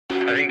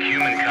I think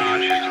human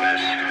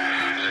consciousness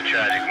is a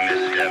tragic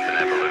misstep in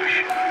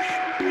evolution.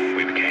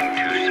 We became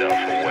too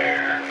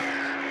self-aware.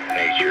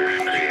 Nature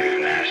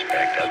created an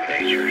aspect of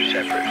nature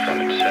separate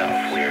from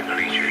itself. We are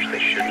creatures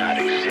that should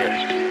not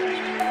exist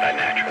by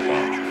natural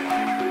law.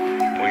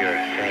 We are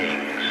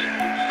things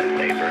that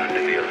labor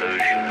under the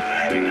illusion of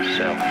having a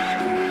self,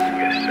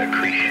 a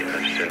secretion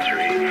of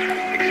sensory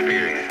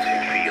experience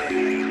and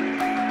feeling.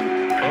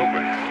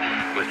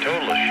 Programmed with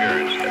total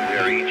assurance that we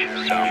are each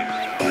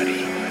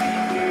somebody,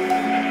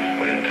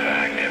 when in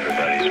fact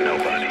everybody's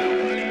nobody.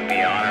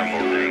 The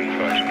honorable thing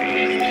for our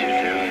species to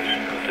do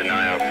is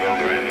deny our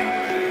programming,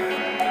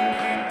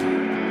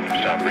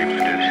 stop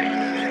reproducing,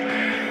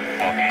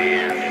 walk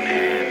hand in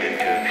hand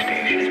into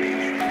extinction.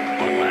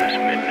 One last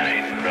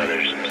midnight,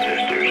 brothers and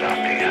sisters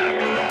opting out of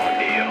a raw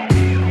deal.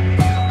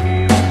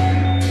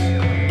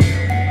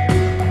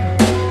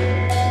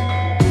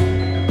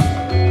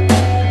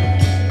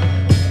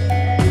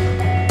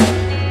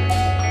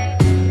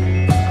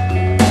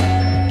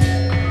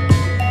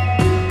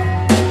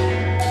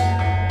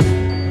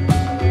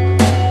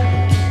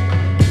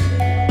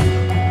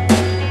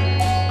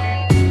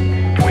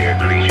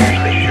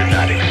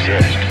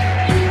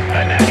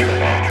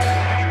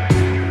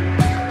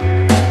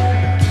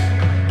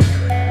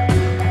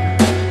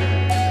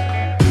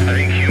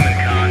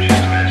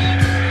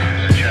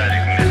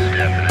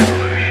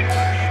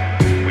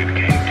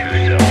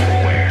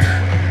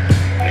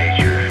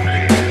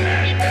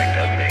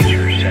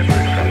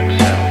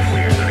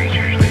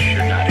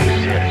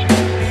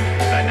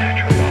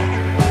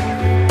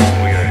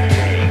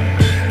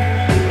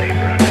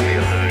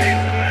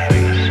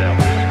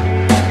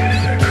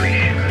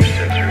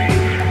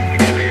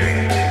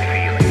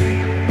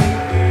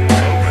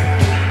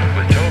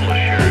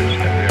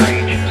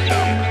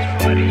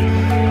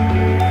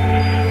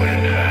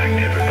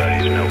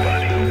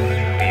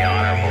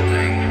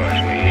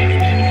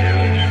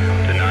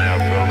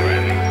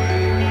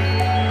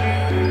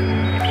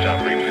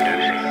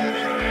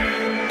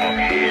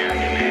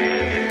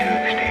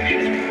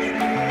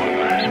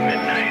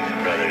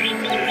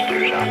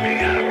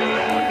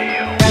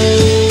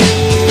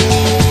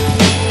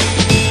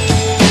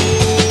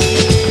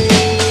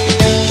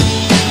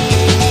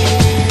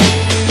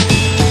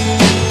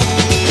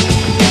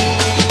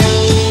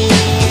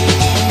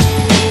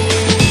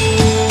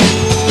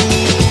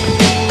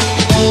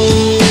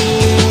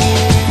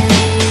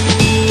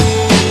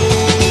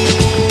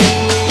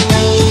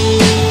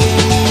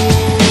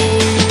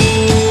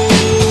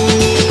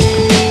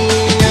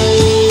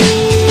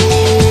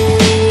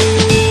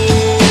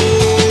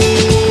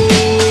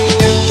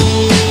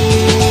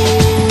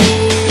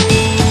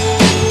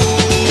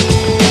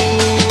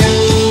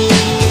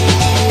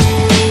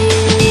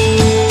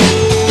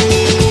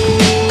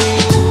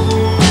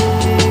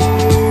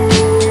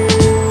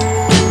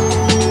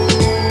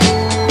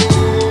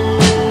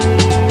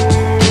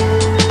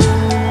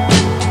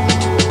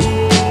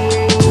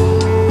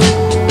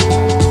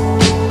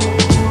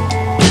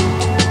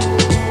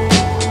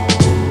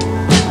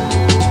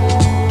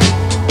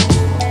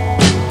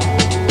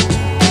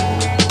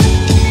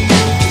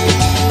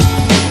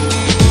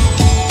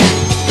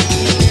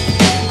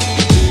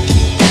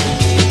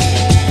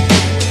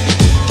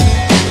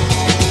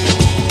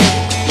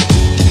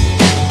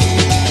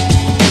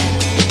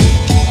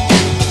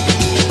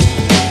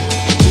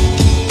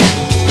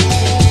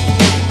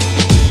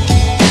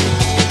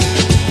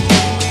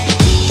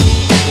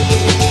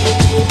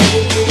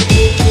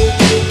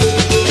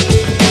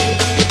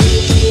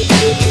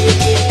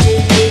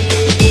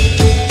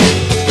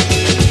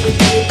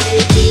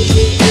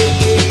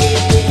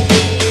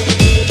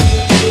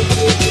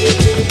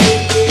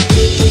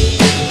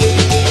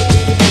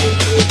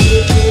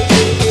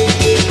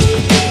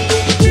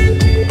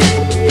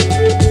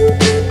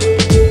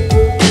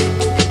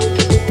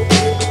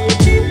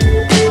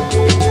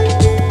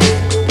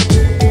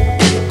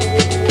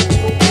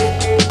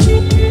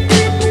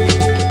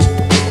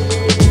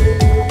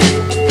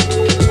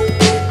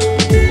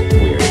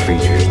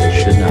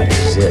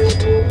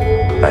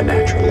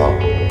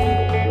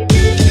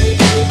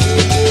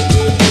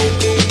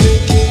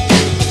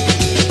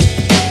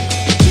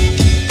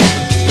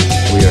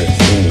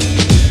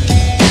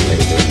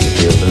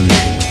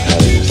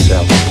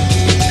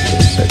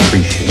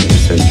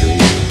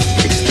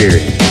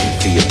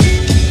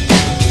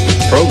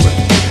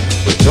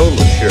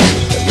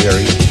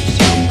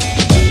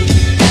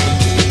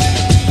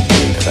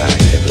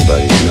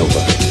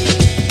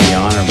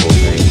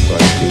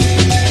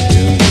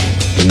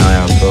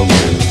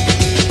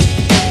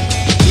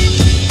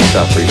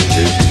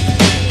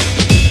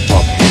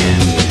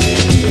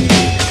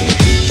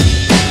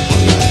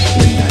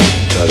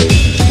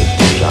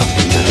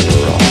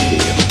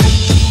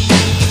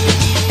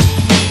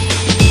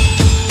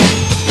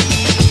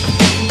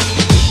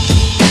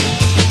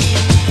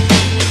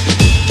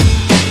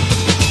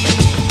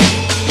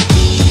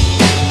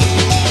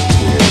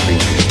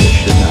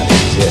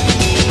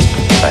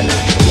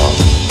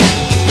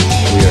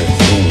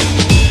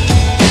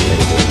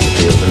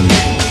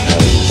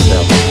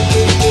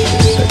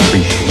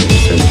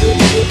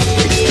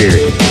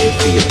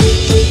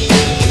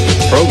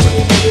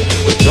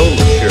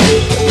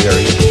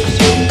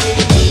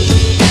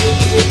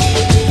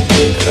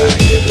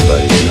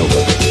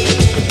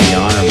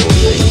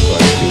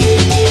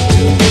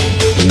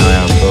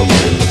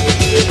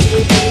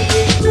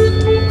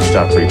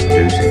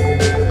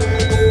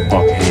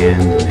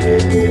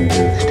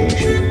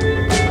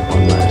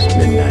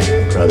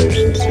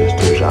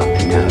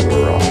 shocking, and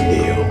we're all